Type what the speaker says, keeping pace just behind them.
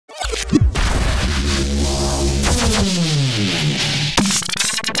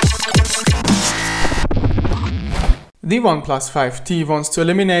The OnePlus 5T wants to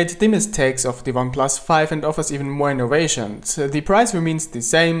eliminate the mistakes of the OnePlus 5 and offers even more innovations. The price remains the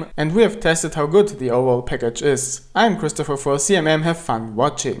same, and we have tested how good the overall package is. I'm Christopher for CMM, have fun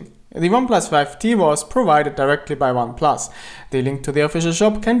watching. The OnePlus 5T was provided directly by OnePlus. The link to the official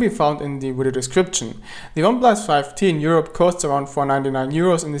shop can be found in the video description. The OnePlus 5T in Europe costs around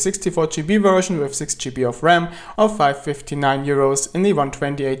 €499 in the 64GB version with 6GB of RAM, or €559 in the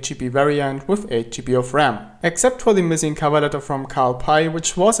 128GB variant with 8GB of RAM. Except for the missing cover letter from Carl Pei,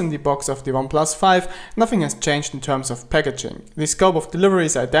 which was in the box of the OnePlus 5, nothing has changed in terms of packaging. The scope of delivery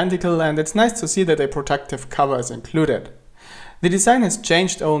is identical, and it's nice to see that a protective cover is included. The design has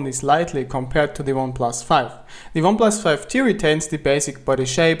changed only slightly compared to the OnePlus 5. The OnePlus 5T retains the basic body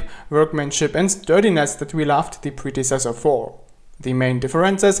shape, workmanship and sturdiness that we loved the predecessor for. The main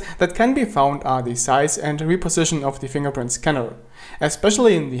differences that can be found are the size and reposition of the fingerprint scanner.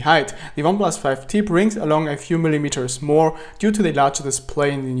 Especially in the height, the OnePlus 5T brings along a few millimeters more due to the larger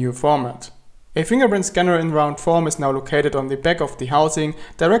display in the new format. A fingerprint scanner in round form is now located on the back of the housing,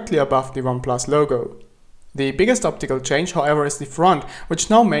 directly above the OnePlus logo. The biggest optical change, however, is the front, which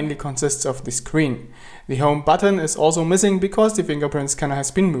now mainly consists of the screen. The home button is also missing because the fingerprint scanner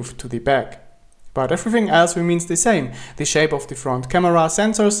has been moved to the back. But everything else remains the same. The shape of the front camera,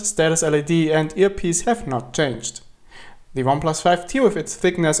 sensors, status LED and earpiece have not changed. The OnePlus 5T with its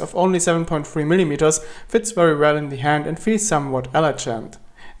thickness of only 7.3mm fits very well in the hand and feels somewhat elegant.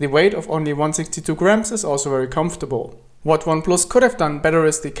 The weight of only 162 grams is also very comfortable. What OnePlus could have done better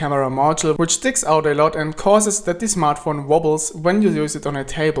is the camera module, which sticks out a lot and causes that the smartphone wobbles when you use it on a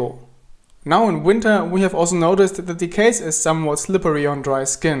table. Now in winter we have also noticed that the case is somewhat slippery on dry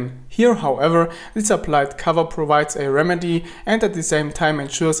skin. Here, however, the supplied cover provides a remedy and at the same time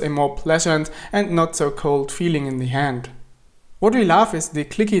ensures a more pleasant and not so cold feeling in the hand. What we love is the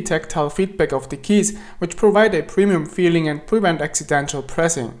clicky tactile feedback of the keys, which provide a premium feeling and prevent accidental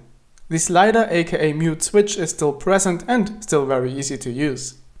pressing. The slider, aka mute switch, is still present and still very easy to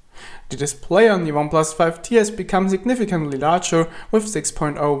use. The display on the OnePlus 5T has become significantly larger with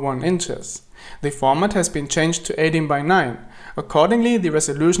 6.01 inches. The format has been changed to 18:9. Accordingly, the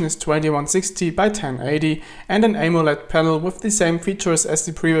resolution is 2160x1080 and an AMOLED panel with the same features as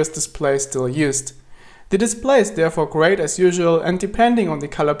the previous display still used. The display is therefore great as usual, and depending on the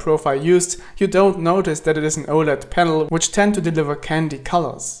color profile used, you don't notice that it is an OLED panel, which tend to deliver candy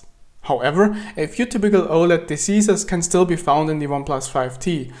colors. However, a few typical OLED diseases can still be found in the OnePlus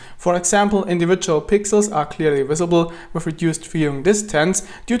 5T. For example, individual pixels are clearly visible with reduced viewing distance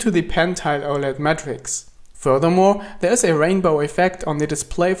due to the pentile OLED matrix. Furthermore, there is a rainbow effect on the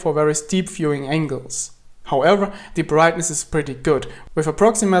display for very steep viewing angles. However, the brightness is pretty good. With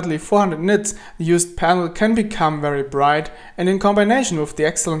approximately 400 nits, the used panel can become very bright, and in combination with the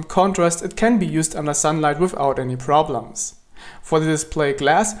excellent contrast, it can be used under sunlight without any problems. For the display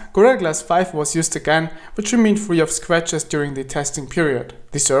glass, Gorilla Glass 5 was used again, which remained free of scratches during the testing period.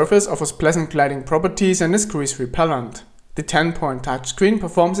 The surface offers pleasant gliding properties and is grease repellent. The 10-point touchscreen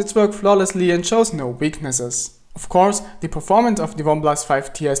performs its work flawlessly and shows no weaknesses. Of course, the performance of the OnePlus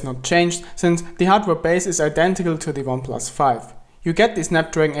 5T has not changed, since the hardware base is identical to the OnePlus 5. You get the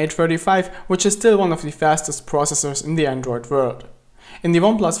Snapdragon 835, which is still one of the fastest processors in the Android world. In the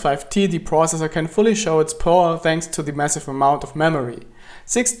OnePlus 5T, the processor can fully show its power thanks to the massive amount of memory.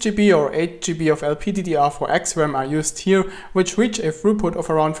 6GB or 8GB of LPDDR4X RAM are used here, which reach a throughput of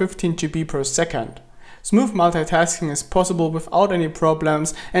around 15GB per second. Smooth multitasking is possible without any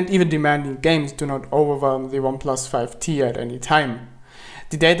problems, and even demanding games do not overwhelm the OnePlus 5T at any time.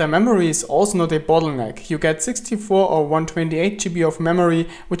 The data memory is also not a bottleneck. You get 64 or 128GB of memory,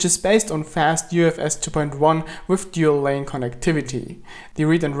 which is based on fast UFS 2.1 with dual lane connectivity. The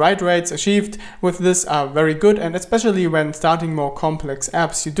read and write rates achieved with this are very good, and especially when starting more complex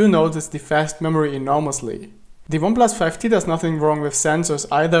apps, you do notice the fast memory enormously. The OnePlus 5T does nothing wrong with sensors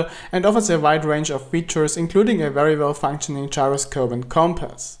either and offers a wide range of features, including a very well functioning gyroscope and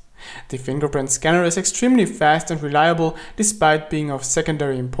compass. The fingerprint scanner is extremely fast and reliable despite being of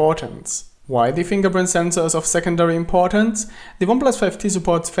secondary importance. Why the fingerprint sensor is of secondary importance? The OnePlus 5T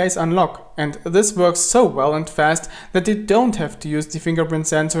supports Face Unlock, and this works so well and fast that you don't have to use the fingerprint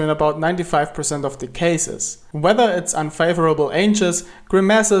sensor in about 95% of the cases. Whether it's unfavorable angles,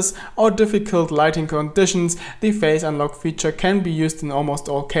 grimaces or difficult lighting conditions, the Face Unlock feature can be used in almost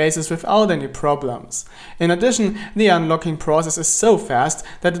all cases without any problems. In addition, the unlocking process is so fast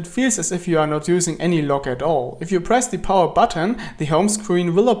that it feels as if you are not using any lock at all. If you press the power button, the home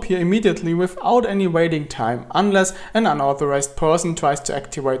screen will appear immediately without any waiting time, unless an unauthorized person tries to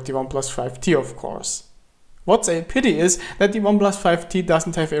activate the OnePlus 5T, of course. What's a pity is that the OnePlus 5T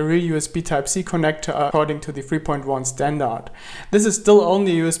doesn't have a real USB Type-C connector according to the 3.1 standard. This is still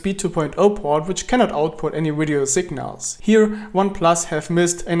only a USB 2.0 port which cannot output any video signals. Here, OnePlus have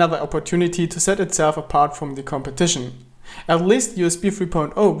missed another opportunity to set itself apart from the competition. At least USB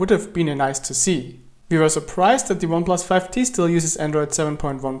 3.0 would have been nice to see. We were surprised that the OnePlus 5T still uses Android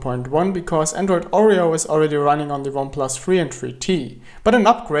 7.1.1 because Android Oreo is already running on the OnePlus 3 and 3T, but an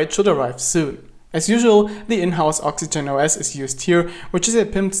upgrade should arrive soon. As usual, the in-house OxygenOS is used here, which is a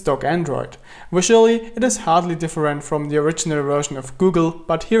pimped stock Android. Visually, it is hardly different from the original version of Google,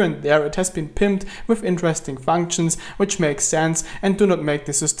 but here and there it has been pimped with interesting functions which make sense and do not make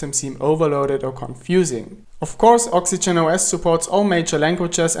the system seem overloaded or confusing. Of course, OxygenOS supports all major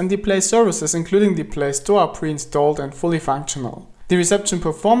languages and the Play services, including the Play Store, are pre-installed and fully functional. The reception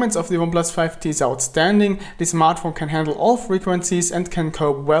performance of the OnePlus 5T is outstanding. The smartphone can handle all frequencies and can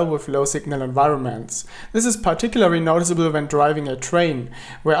cope well with low signal environments. This is particularly noticeable when driving a train.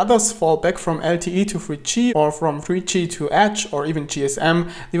 Where others fall back from LTE to 3G or from 3G to Edge or even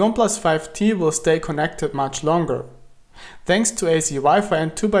GSM, the OnePlus 5T will stay connected much longer. Thanks to AC-WiFi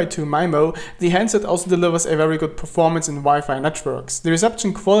and 2x2 MIMO, the handset also delivers a very good performance in Wi-Fi networks. The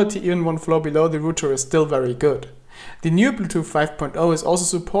reception quality even one floor below the router is still very good. The new Bluetooth 5.0 is also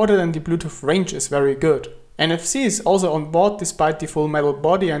supported and the Bluetooth range is very good. NFC is also on board despite the full metal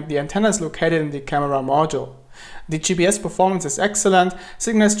body, and the antenna is located in the camera module. The GPS performance is excellent,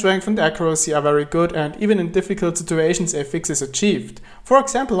 signal strength and accuracy are very good, and even in difficult situations a fix is achieved. For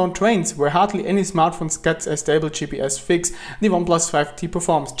example, on trains where hardly any smartphones gets a stable GPS fix, the OnePlus 5T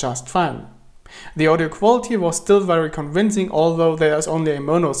performs just fine. The audio quality was still very convincing, although there is only a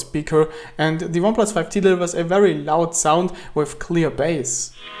mono speaker, and the OnePlus 5T delivers a very loud sound with clear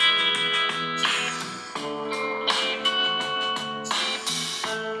bass.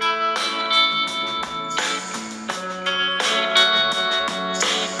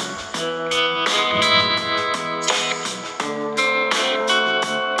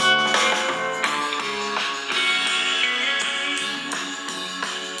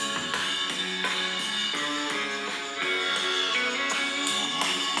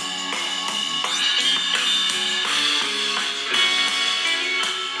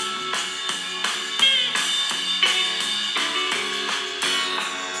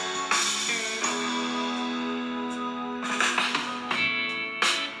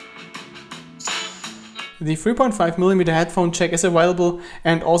 The 3.5mm headphone jack is available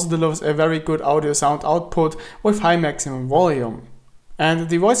and also delivers a very good audio sound output with high maximum volume. And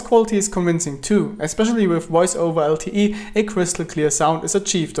the voice quality is convincing too, especially with voice over LTE, a crystal clear sound is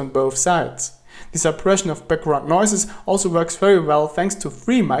achieved on both sides. The suppression of background noises also works very well thanks to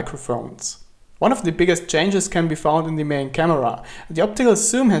 3 microphones. One of the biggest changes can be found in the main camera. The optical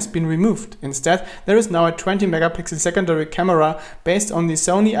zoom has been removed. Instead, there is now a 20 megapixel secondary camera based on the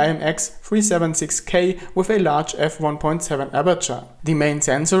Sony IMX376K with a large f1.7 aperture. The main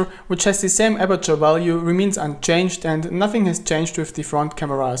sensor, which has the same aperture value, remains unchanged, and nothing has changed with the front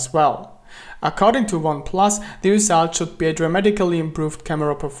camera as well. According to OnePlus, the result should be a dramatically improved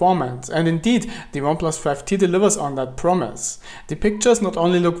camera performance, and indeed, the OnePlus 5T delivers on that promise. The pictures not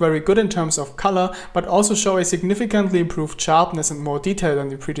only look very good in terms of color, but also show a significantly improved sharpness and more detail than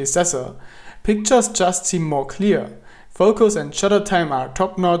the predecessor. Pictures just seem more clear. Focus and shutter time are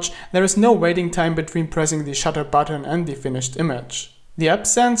top-notch, there is no waiting time between pressing the shutter button and the finished image. The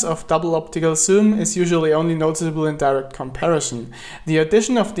absence of double optical zoom is usually only noticeable in direct comparison. The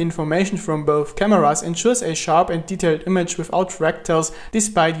addition of the information from both cameras ensures a sharp and detailed image without fractals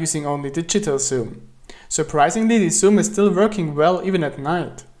despite using only digital zoom. Surprisingly, the zoom is still working well even at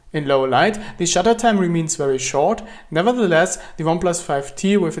night. In low light, the shutter time remains very short. Nevertheless, the OnePlus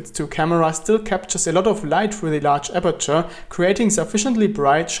 5T with its 2 cameras still captures a lot of light through the large aperture, creating sufficiently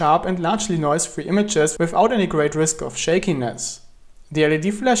bright, sharp and largely noise-free images without any great risk of shakiness. The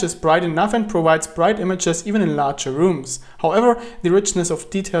LED flash is bright enough and provides bright images even in larger rooms. However, the richness of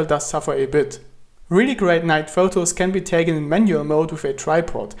detail does suffer a bit. Really great night photos can be taken in manual mode with a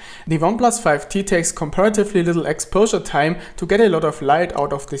tripod. The OnePlus 5T takes comparatively little exposure time to get a lot of light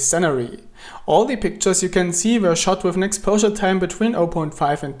out of the scenery. All the pictures you can see were shot with an exposure time between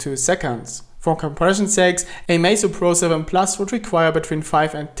 0.5 and 2 seconds. For comparison's sakes, a Meizu Pro 7 Plus would require between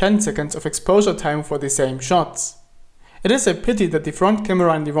 5 and 10 seconds of exposure time for the same shots. It is a pity that the front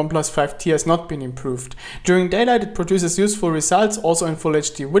camera in the OnePlus 5T has not been improved. During daylight it produces useful results also in Full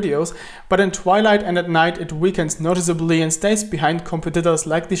HD videos, but in twilight and at night it weakens noticeably and stays behind competitors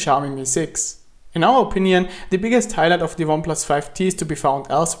like the Xiaomi Mi 6. In our opinion, the biggest highlight of the OnePlus 5T is to be found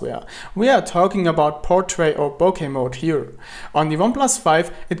elsewhere. We are talking about portrait or bokeh mode here. On the OnePlus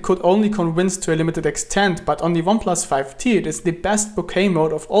 5 it could only convince to a limited extent, but on the OnePlus 5T it is the best bokeh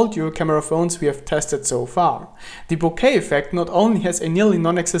mode of all dual camera phones we have tested so far. The bokeh effect not only has a nearly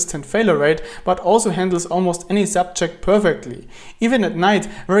non-existent failure rate, but also handles almost any subject perfectly. Even at night,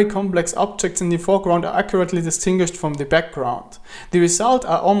 very complex objects in the foreground are accurately distinguished from the background. The result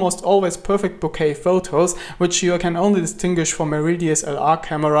are almost always perfect bokeh photos, which you can only distinguish from a real DSLR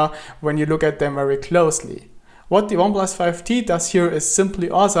camera when you look at them very closely. What the OnePlus 5T does here is simply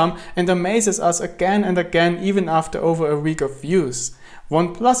awesome and amazes us again and again even after over a week of use.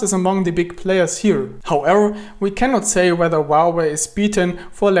 OnePlus is among the big players here. However, we cannot say whether Huawei is beaten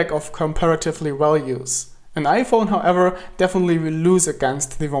for lack of comparatively well use. An iPhone, however, definitely will lose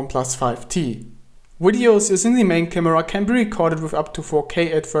against the OnePlus 5T. Videos using the main camera can be recorded with up to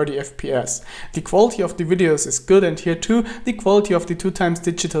 4K at 30 FPS. The quality of the videos is good, and here too the quality of the 2x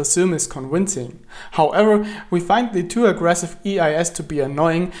digital zoom is convincing. However, we find the too aggressive EIS to be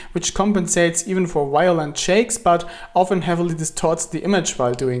annoying, which compensates even for violent shakes but often heavily distorts the image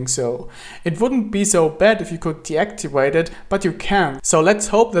while doing so. It wouldn't be so bad if you could deactivate it, but you can't. So let's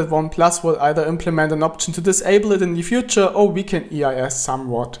hope that OnePlus will either implement an option to disable it in the future or weaken EIS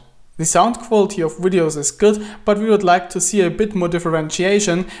somewhat. The sound quality of videos is good, but we would like to see a bit more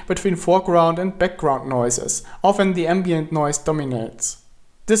differentiation between foreground and background noises. Often the ambient noise dominates.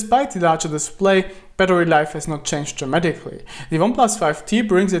 Despite the larger display, battery life has not changed dramatically. The OnePlus 5T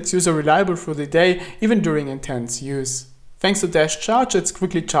brings its user reliable through the day, even during intense use. Thanks to dash charge, it's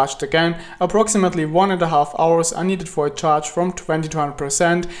quickly charged again. Approximately 1.5 hours are needed for a charge from 20 to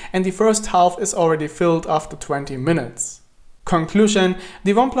 100%, and the first half is already filled after 20 minutes. Conclusion: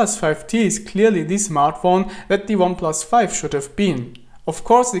 the OnePlus 5T is clearly the smartphone that the OnePlus 5 should have been. Of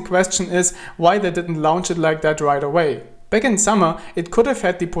course, the question is why they didn't launch it like that right away. Back in summer, it could have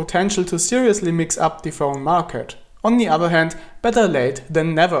had the potential to seriously mix up the phone market. On the other hand, better late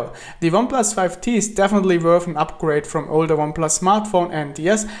than never. The OnePlus 5T is definitely worth an upgrade from older OnePlus smartphone, and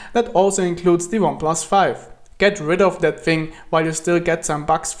yes, that also includes the OnePlus 5. Get rid of that thing while you still get some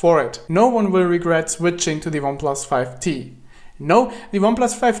bucks for it. No one will regret switching to the OnePlus 5T. No, the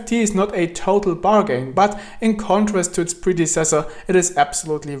OnePlus 5T is not a total bargain, but in contrast to its predecessor, it is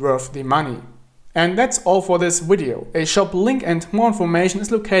absolutely worth the money. And that's all for this video. A shop link and more information is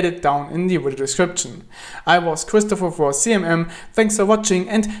located down in the video description. I was Christopher for CMM, thanks for watching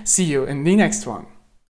and see you in the next one.